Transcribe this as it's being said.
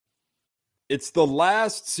It's the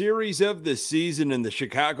last series of the season, and the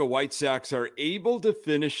Chicago White Sox are able to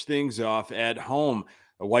finish things off at home.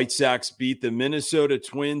 The White Sox beat the Minnesota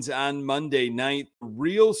Twins on Monday night. The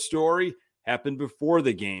real story happened before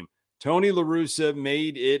the game. Tony La Russa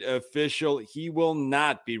made it official. He will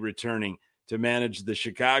not be returning to manage the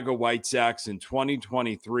Chicago White Sox in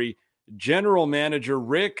 2023. General Manager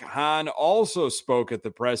Rick Hahn also spoke at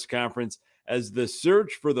the press conference as the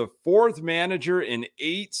search for the fourth manager in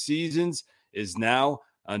 8 seasons is now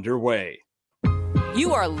underway.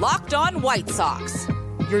 You are Locked On White Sox,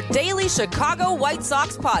 your daily Chicago White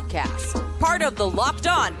Sox podcast. Part of the Locked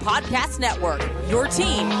On Podcast Network, your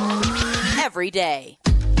team every day.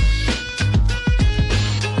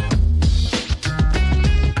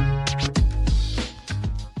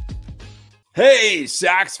 Hey,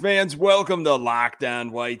 Sox fans, welcome to Locked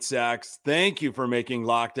On White Sox. Thank you for making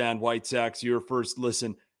Locked On White Sox your first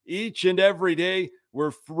listen each and every day.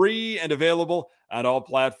 We're free and available on all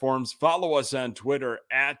platforms. Follow us on Twitter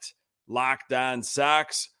at Locked On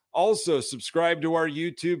Sox. Also, subscribe to our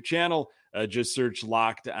YouTube channel. Just search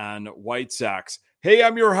Locked On White Sox. Hey,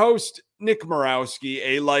 I'm your host, Nick Morawski,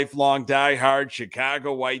 a lifelong diehard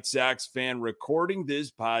Chicago White Sox fan, recording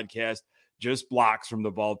this podcast just blocks from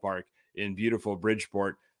the ballpark in beautiful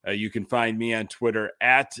Bridgeport. You can find me on Twitter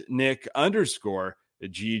at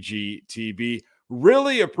Nick_GGTB.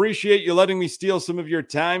 Really appreciate you letting me steal some of your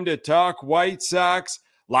time to talk White Sox.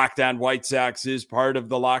 Locked On White Sox is part of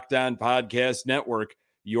the Locked On Podcast Network,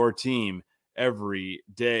 your team every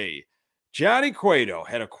day. Johnny Cueto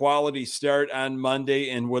had a quality start on Monday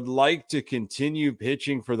and would like to continue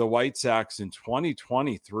pitching for the White Sox in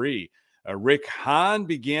 2023. Rick Hahn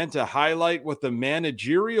began to highlight what the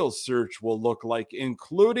managerial search will look like,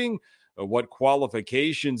 including what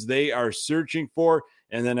qualifications they are searching for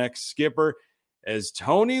and the next skipper, as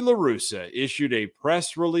Tony La Russa issued a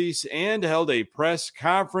press release and held a press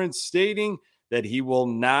conference stating that he will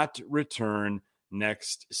not return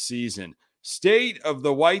next season. State of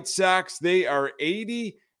the White Sox, they are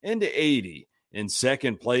 80-80 in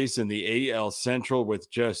second place in the AL Central with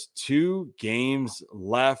just 2 games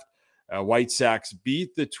left. White Sox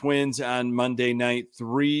beat the Twins on Monday night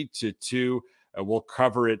 3-2. We'll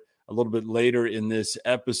cover it a little bit later in this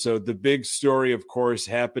episode. The big story, of course,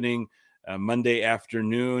 happening Monday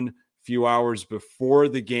afternoon, a few hours before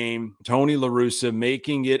the game. Tony La Russa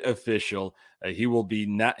making it official. He will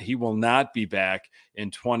not be back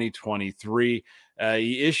in 2023.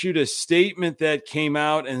 He issued a statement that came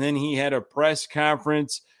out, and then he had a press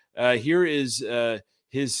conference. Here is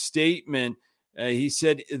his statement. He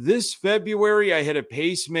said, "This February, I had a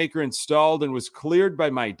pacemaker installed and was cleared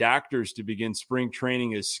by my doctors to begin spring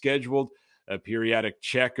training as scheduled. A periodic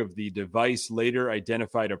check of the device later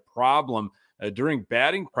identified a problem during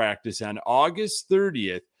batting practice on August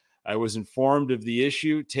 30th. I was informed of the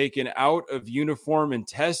issue, taken out of uniform, and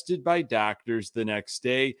tested by doctors the next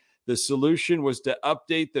day. The solution was to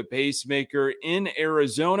update the pacemaker in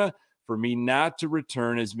Arizona for me not to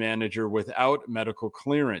return as manager without medical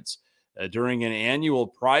clearance. During an annual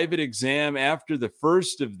private exam after the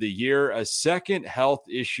first of the year, a second health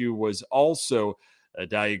issue was also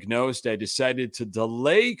diagnosed. I decided to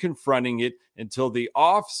delay confronting it until the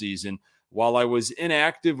off season. While I was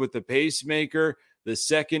inactive with the pacemaker, the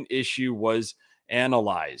second issue was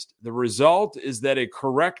analyzed. The result is that a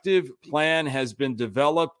corrective plan has been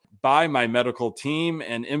developed by my medical team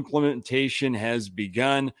and implementation has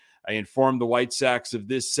begun. I informed the White Sox of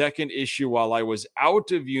this second issue while I was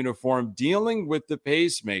out of uniform dealing with the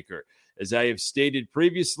pacemaker. As I have stated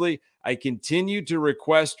previously, I continue to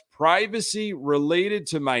request privacy related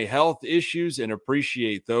to my health issues and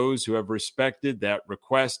appreciate those who have respected that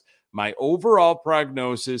request. My overall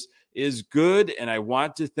prognosis is good, and I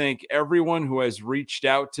want to thank everyone who has reached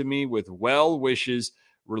out to me with well wishes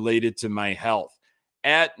related to my health.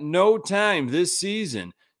 At no time this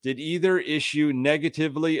season did either issue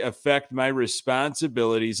negatively affect my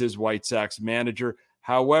responsibilities as White Sox manager.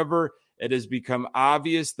 However, it has become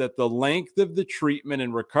obvious that the length of the treatment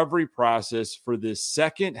and recovery process for this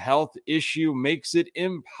second health issue makes it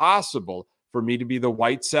impossible for me to be the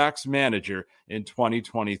White Sox manager in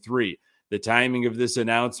 2023. The timing of this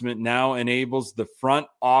announcement now enables the front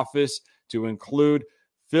office to include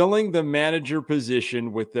filling the manager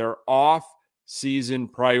position with their off-season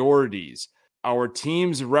priorities. Our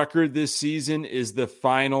team's record this season is the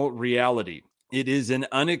final reality. It is an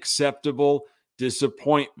unacceptable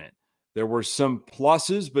disappointment. There were some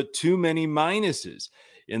pluses, but too many minuses.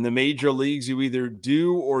 In the major leagues, you either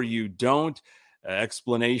do or you don't.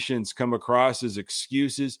 Explanations come across as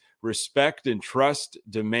excuses. Respect and trust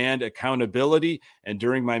demand accountability. And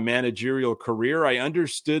during my managerial career, I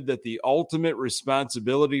understood that the ultimate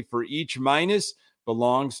responsibility for each minus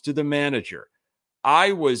belongs to the manager.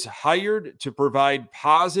 I was hired to provide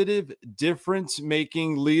positive,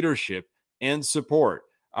 difference-making leadership and support.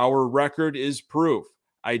 Our record is proof.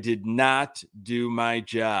 I did not do my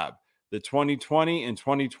job. The 2020 and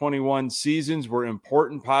 2021 seasons were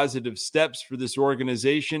important positive steps for this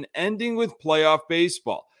organization, ending with playoff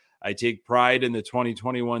baseball. I take pride in the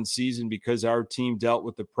 2021 season because our team dealt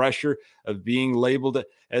with the pressure of being labeled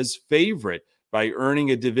as favorite by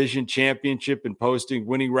earning a division championship and posting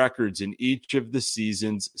winning records in each of the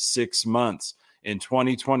season's 6 months. In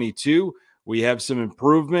 2022, we have some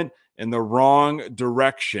improvement in the wrong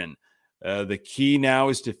direction. The key now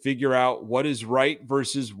is to figure out what is right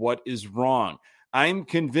versus what is wrong. I'm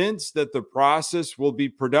convinced that the process will be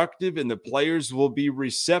productive and the players will be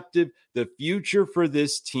receptive. The future for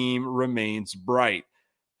this team remains bright.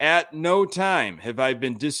 At no time have I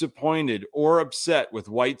been disappointed or upset with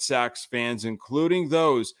White Sox fans, including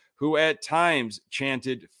those who at times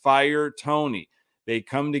chanted, "Fire Tony." They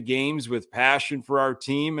come to games with passion for our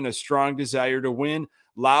team and a strong desire to win,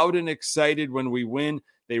 loud and excited when we win.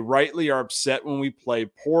 They rightly are upset when we play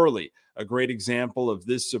poorly. A great example of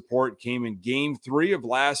this support came in Game 3 of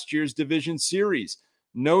last year's division series.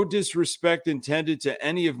 No disrespect intended to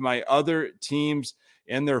any of my other teams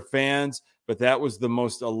and their fans, but that was the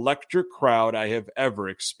most electric crowd I have ever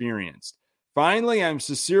experienced. Finally, I'm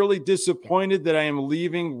sincerely disappointed that I am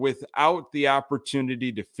leaving without the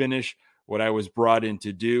opportunity to finish what I was brought in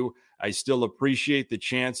to do. I still appreciate the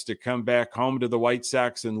chance to come back home to the White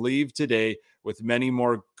Sox and leave today with many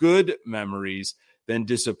more good memories than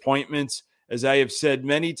disappointments. As I have said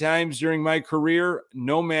many times during my career,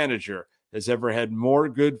 no manager has ever had more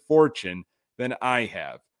good fortune than I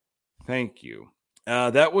have. Thank you.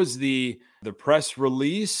 That was the press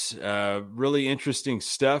release. Really interesting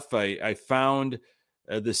stuff. I found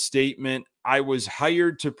the statement, "I was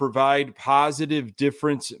hired to provide positive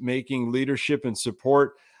difference-making leadership and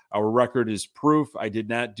support. Our record is proof. I did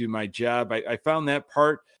not do my job." I found that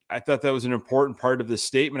part. I thought that was an important part of the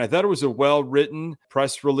statement. I thought it was a well-written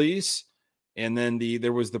press release. And then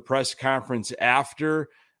there was the press conference after.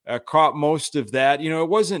 Caught most of that. It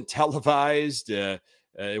wasn't televised.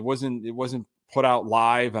 It wasn't put out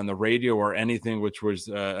live on the radio or anything, which was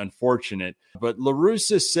unfortunate. But La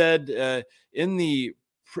Russa said in the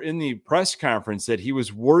press conference that he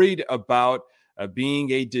was worried about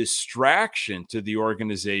being a distraction to the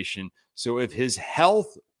organization. So if his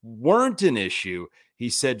health weren't an issue, he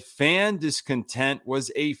said fan discontent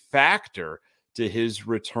was a factor to his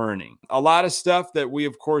returning. A lot of stuff that we,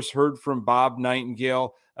 of course, heard from Bob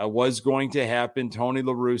Nightingale was going to happen. Tony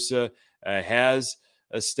La Russa has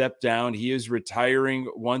a step down. He is retiring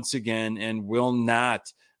once again and will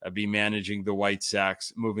not be managing the White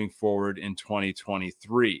Sox moving forward in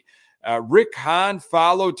 2023. Rick Hahn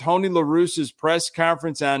followed Tony La Russa's press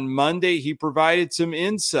conference on Monday. He provided some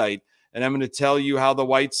insight, and I'm going to tell you how the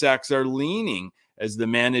White Sox are leaning as the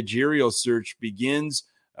managerial search begins.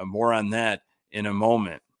 More on that in a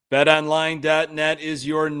moment. BetOnline.net is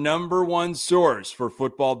your number one source for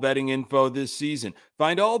football betting info this season.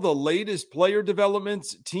 Find all the latest player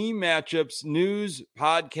developments, team matchups, news,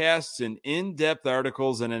 podcasts, and in-depth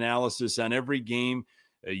articles and analysis on every game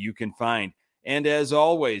you can find. And as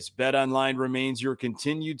always, BetOnline remains your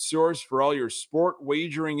continued source for all your sport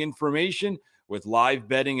wagering information with live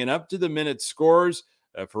betting and up-to-the-minute scores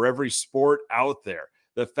for every sport out there.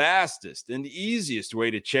 The fastest and easiest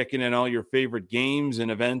way to check in on all your favorite games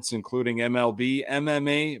and events, including MLB,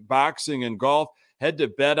 MMA, boxing, and golf. Head to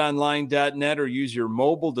betonline.net or use your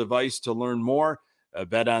mobile device to learn more.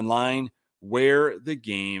 BetOnline, where the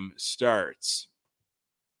game starts.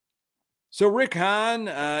 So Rick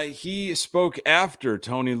Hahn, he spoke after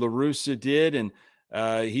Tony La Russa did, and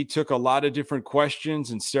he took a lot of different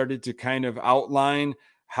questions and started to kind of outline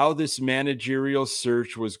how this managerial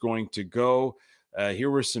search was going to go. Here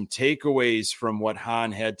were some takeaways from what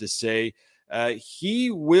Hahn had to say.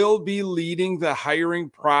 He will be leading the hiring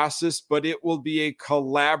process, but it will be a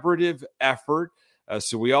collaborative effort.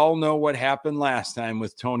 So we all know what happened last time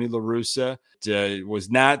with Tony La Russa. It was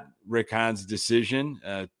not Rick Hahn's decision.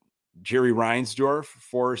 Jerry Reinsdorf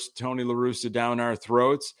forced Tony La Russa down our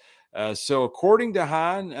throats. So according to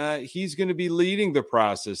Hahn, he's going to be leading the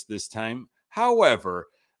process this time. However,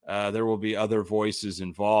 there will be other voices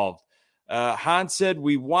involved. Hahn said,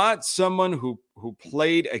 "We want someone who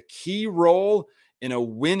played a key role in a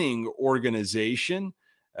winning organization.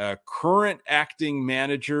 Current acting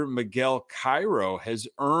manager Miguel Cairo has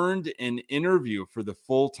earned an interview for the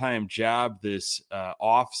full-time job this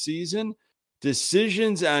offseason.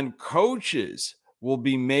 Decisions on coaches will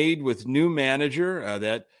be made with new manager.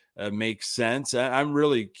 That makes sense. I'm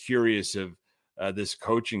really curious of this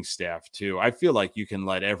coaching staff too. I feel like you can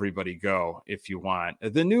let everybody go if you want.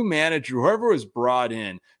 The new manager, whoever was brought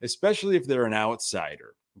in, especially if they're an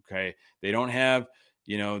outsider, okay, they don't have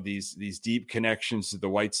these deep connections to the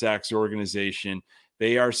White Sox organization.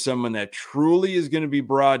 They are someone that truly is going to be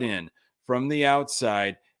brought in from the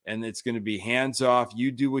outside, and it's going to be hands off.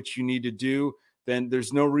 You do what you need to do. Then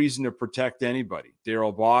there's no reason to protect anybody.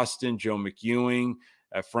 Daryl Boston, Joe McEwing,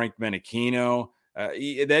 Frank Menachino.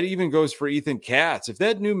 That even goes for Ethan Katz. If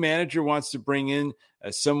that new manager wants to bring in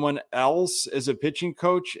someone else as a pitching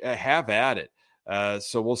coach, have at it.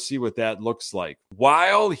 So we'll see what that looks like.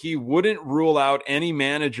 While he wouldn't rule out any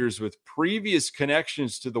managers with previous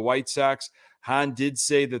connections to the White Sox, Hahn did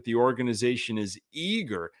say that the organization is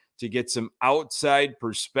eager to get some outside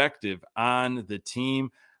perspective on the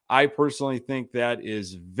team. I personally think that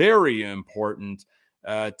is very important.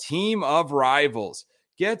 Team of rivals.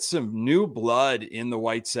 Get some new blood in the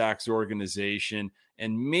White Sox organization,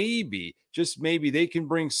 and maybe, just maybe, they can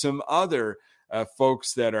bring some other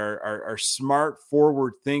folks that are smart,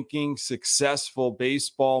 forward-thinking, successful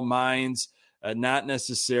baseball minds, not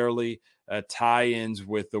necessarily tie-ins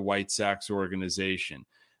with the White Sox organization.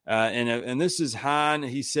 And this is Hahn.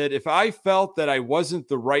 He said, if I felt that I wasn't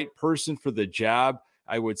the right person for the job,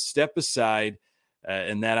 I would step aside,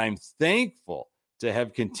 and that I'm thankful to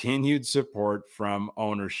have continued support from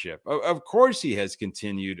ownership. Of course, he has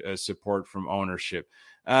continued support from ownership.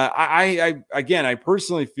 I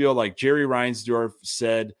personally feel like Jerry Reinsdorf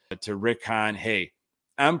said to Rick Hahn, hey,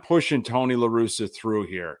 I'm pushing Tony La Russa through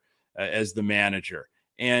here as the manager.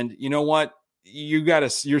 And you know what?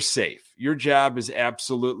 You're safe. Your job is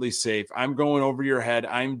absolutely safe. I'm going over your head.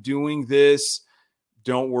 I'm doing this.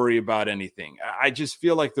 Don't worry about anything. I just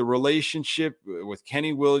feel like the relationship with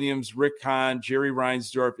Kenny Williams, Rick Hahn, Jerry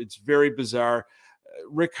Reinsdorf, it's very bizarre.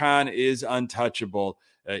 Rick Hahn is untouchable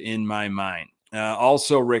in my mind.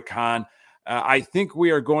 Also, Rick Hahn, I think we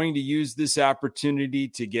are going to use this opportunity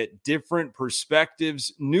to get different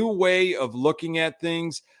perspectives, new way of looking at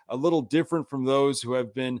things, a little different from those who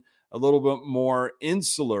have been a little bit more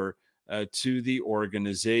insular to the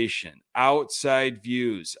organization. Outside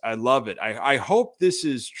views. I love it. I hope this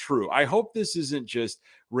is true. I hope this isn't just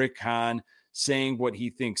Rick Hahn saying what he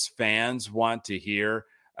thinks fans want to hear.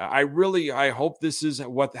 I hope this is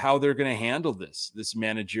how they're going to handle this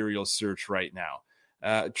managerial search right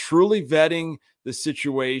now. Truly vetting the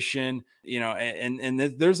situation, and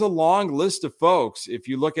there's a long list of folks. If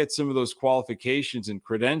you look at some of those qualifications and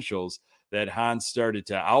credentials that Hahn started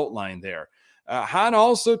to outline there. Hahn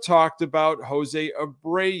also talked about Jose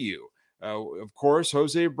Abreu. Of course,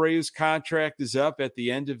 Jose Abreu's contract is up at the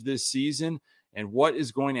end of this season. And what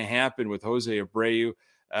is going to happen with Jose Abreu?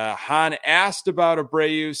 Hahn asked about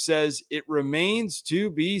Abreu, says it remains to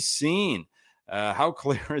be seen. How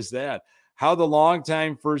clear is that? How the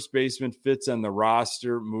longtime first baseman fits on the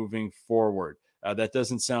roster moving forward. That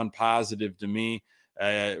doesn't sound positive to me.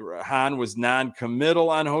 Hahn was non-committal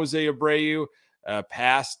on Jose Abreu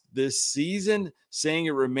past this season, saying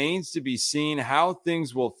it remains to be seen how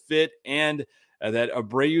things will fit and that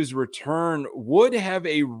Abreu's return would have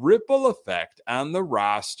a ripple effect on the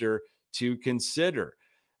roster to consider.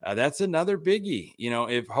 That's another biggie.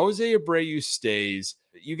 If Jose Abreu stays,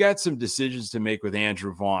 you got some decisions to make with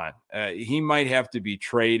Andrew Vaughn. He might have to be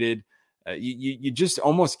traded. You just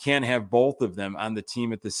almost can't have both of them on the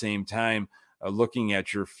team at the same time looking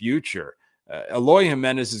at your future. Eloy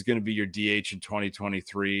Jimenez is going to be your DH in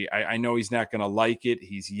 2023. I know he's not going to like it.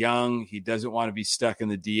 He's young. He doesn't want to be stuck in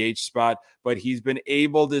the DH spot, but he's been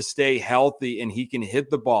able to stay healthy and he can hit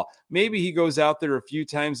the ball. Maybe he goes out there a few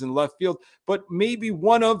times in left field, but maybe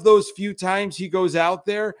one of those few times he goes out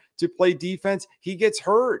there to play defense, he gets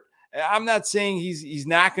hurt. I'm not saying he's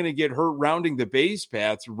not going to get hurt rounding the base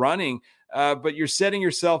paths, running, but you're setting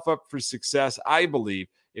yourself up for success, I believe,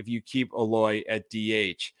 if you keep Eloy at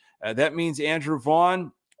DH. That means Andrew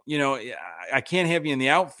Vaughn, I can't have you in the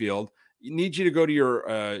outfield. You need you to go to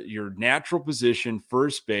your natural position,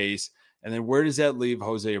 first base, and then where does that leave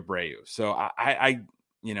Jose Abreu? So I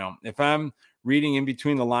if I'm reading in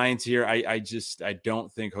between the lines here, I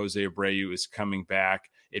don't think Jose Abreu is coming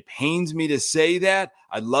back. It pains me to say that.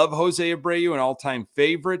 I love Jose Abreu, an all-time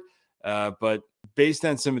favorite, but based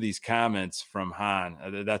on some of these comments from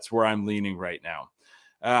Hahn, that's where I'm leaning right now.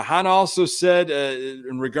 Hahn also said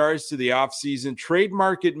in regards to the offseason, trade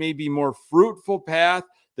market may be more fruitful path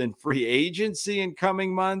than free agency in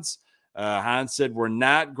coming months. Hahn said, we're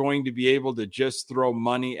not going to be able to just throw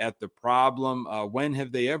money at the problem. When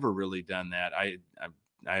have they ever really done that? I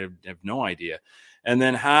have no idea. And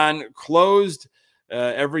then Hahn closed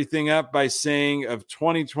everything up by saying of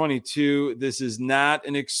 2022, this is not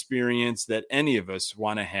an experience that any of us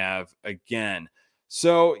want to have again.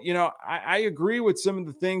 So, I agree with some of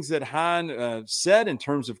the things that Hahn said in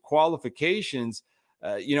terms of qualifications.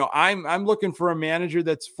 I'm looking for a manager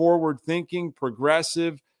that's forward thinking,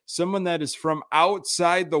 progressive, someone that is from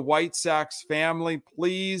outside the White Sox family,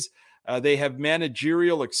 please. They have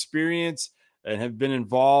managerial experience and have been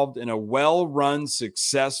involved in a well-run,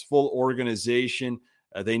 successful organization.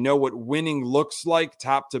 They know what winning looks like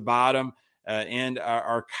top to bottom, and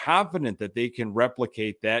are confident that they can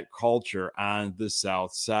replicate that culture on the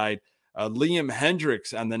South Side. Liam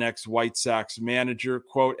Hendriks on the next White Sox manager,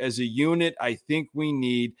 quote, as a unit, I think we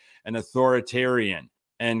need an authoritarian,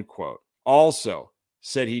 end quote. Also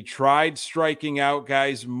said he tried striking out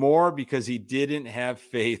guys more because he didn't have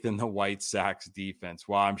faith in the White Sox defense.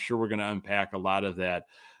 Well, I'm sure we're going to unpack a lot of that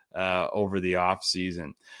over the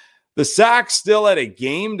offseason. The Sox still had a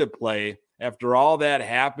game to play after all that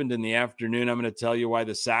happened in the afternoon. I'm going to tell you why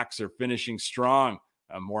the Sox are finishing strong.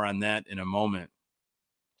 More on that in a moment.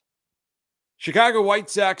 Chicago White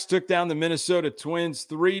Sox took down the Minnesota Twins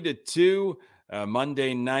 3-2.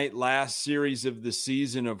 Monday night, last series of the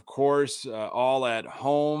season, of course, all at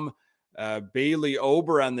home. Bailey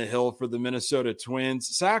Ober on the hill for the Minnesota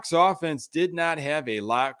Twins. Sox offense did not have a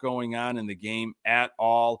lot going on in the game at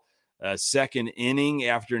all. Second inning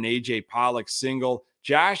after an A.J. Pollock single.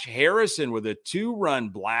 Josh Harrison with a 2-run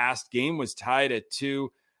blast. Game was tied at 2.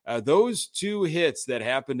 Those 2 hits that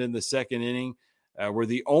happened in the second inning were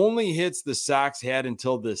the only hits the Sox had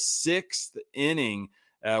until the 6th inning.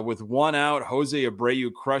 With 1 out, Jose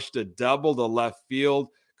Abreu crushed a double to left field.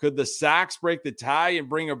 Could the Sox break the tie and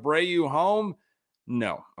bring Abreu home?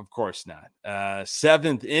 No, of course not.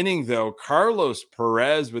 7th inning, though, Carlos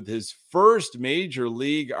Perez with his first major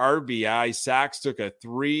league RBI. Sox took a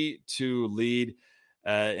 3-2 lead,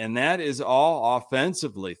 and that is all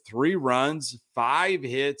offensively. 3 runs, 5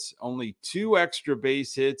 hits, only 2 extra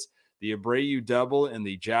base hits, the Abreu double and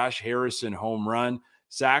the Josh Harrison home run.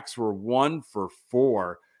 Sox were 1 for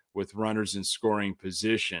 4 with runners in scoring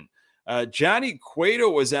position. Johnny Cueto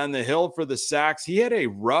was on the hill for the Sox. He had a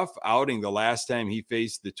rough outing the last time he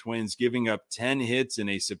faced the Twins, giving up 10 hits in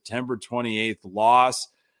a September 28th loss.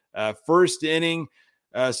 First inning,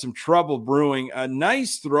 some trouble brewing. A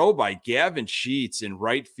nice throw by Gavin Sheets in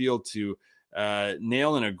right field to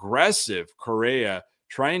nail an aggressive Correa,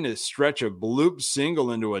 trying to stretch a bloop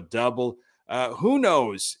single into a double. Who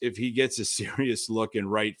knows if he gets a serious look in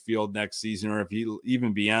right field next season or if he'll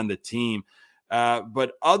even be on the team.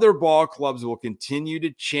 But other ball clubs will continue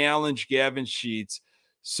to challenge Gavin Sheets,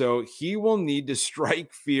 so he will need to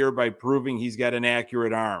strike fear by proving he's got an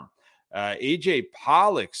accurate arm. A.J.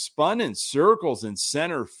 Pollock spun in circles in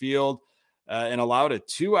center field and allowed a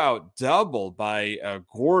 2-out double by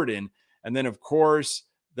Gordon. And then, of course,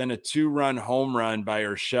 a 2-run home run by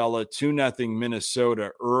Urshela, 2-0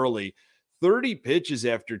 Minnesota early. 30 pitches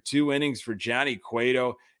after 2 innings for Johnny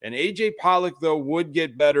Cueto. And A.J. Pollock, though, would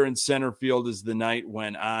get better in center field as the night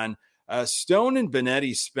went on. Stone and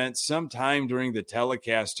Benetti spent some time during the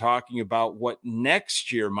telecast talking about what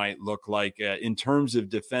next year might look like in terms of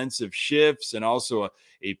defensive shifts and also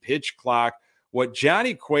a pitch clock. What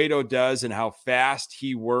Johnny Cueto does and how fast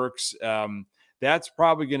he works, that's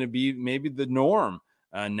probably going to be maybe the norm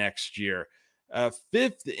next year.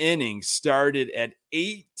 5th inning started at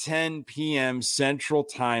 8:10 p.m. Central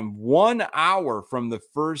Time, 1 hour from the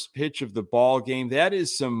first pitch of the ball game. That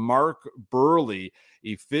is some Mark Burley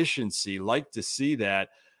efficiency. Like to see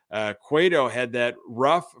that. Cueto had that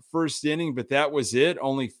rough first inning, but that was it.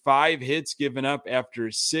 Only 5 hits given up after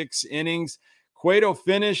 6 innings. Cueto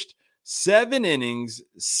finished 7 innings,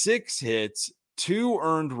 6 hits, 2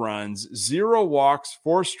 earned runs, 0 walks,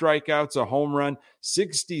 4 strikeouts, a home run.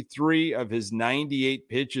 63 of his 98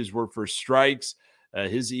 pitches were for strikes.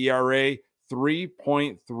 His ERA,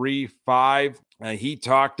 3.35. He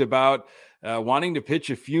talked about wanting to pitch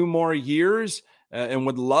a few more years and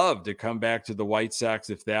would love to come back to the White Sox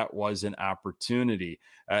if that was an opportunity.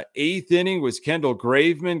 8th inning was Kendall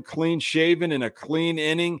Graveman, clean shaven in a clean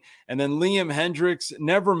inning. And then Liam Hendriks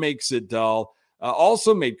never makes it dull.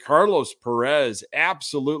 Also made Carlos Perez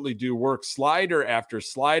absolutely do work. Slider after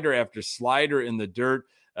slider after slider in the dirt.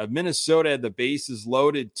 Minnesota had the bases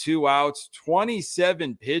loaded, 2 outs,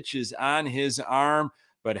 27 pitches on his arm,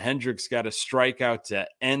 but Hendriks got a strikeout to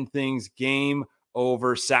end things. Game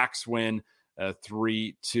over. Sox win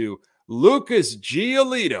 3-2. Lucas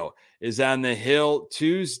Giolito is on the hill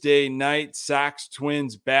Tuesday night. Sox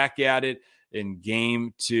Twins back at it in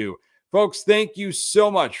Game 2. Folks, thank you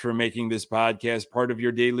so much for making this podcast part of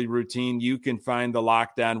your daily routine. You can find the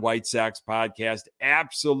Locked On White Sox podcast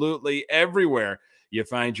absolutely everywhere you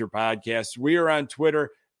find your podcasts. We are on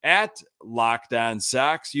Twitter at Locked On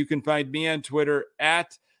Sox. You can find me on Twitter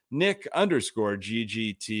at Nick_GGTB.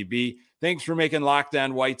 Thanks for making Locked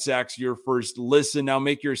On White Sox your first listen. Now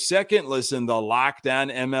make your second listen the Locked On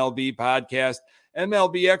MLB podcast.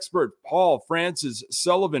 MLB expert Paul Francis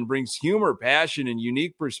Sullivan brings humor, passion, and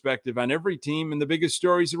unique perspective on every team and the biggest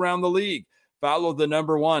stories around the league. Follow the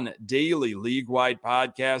 #1 daily league-wide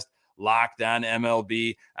podcast, Locked On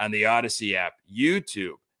MLB, on the Odyssey app,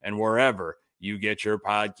 YouTube, and wherever you get your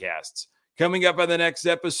podcasts. Coming up on the next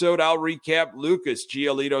episode, I'll recap Lucas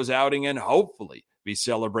Giolito's outing and hopefully be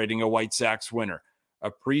celebrating a White Sox winner.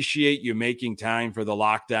 Appreciate you making time for the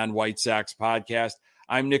Locked On White Sox podcast.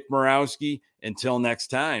 I'm Nick Morawski. Until next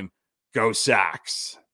time, go Sox.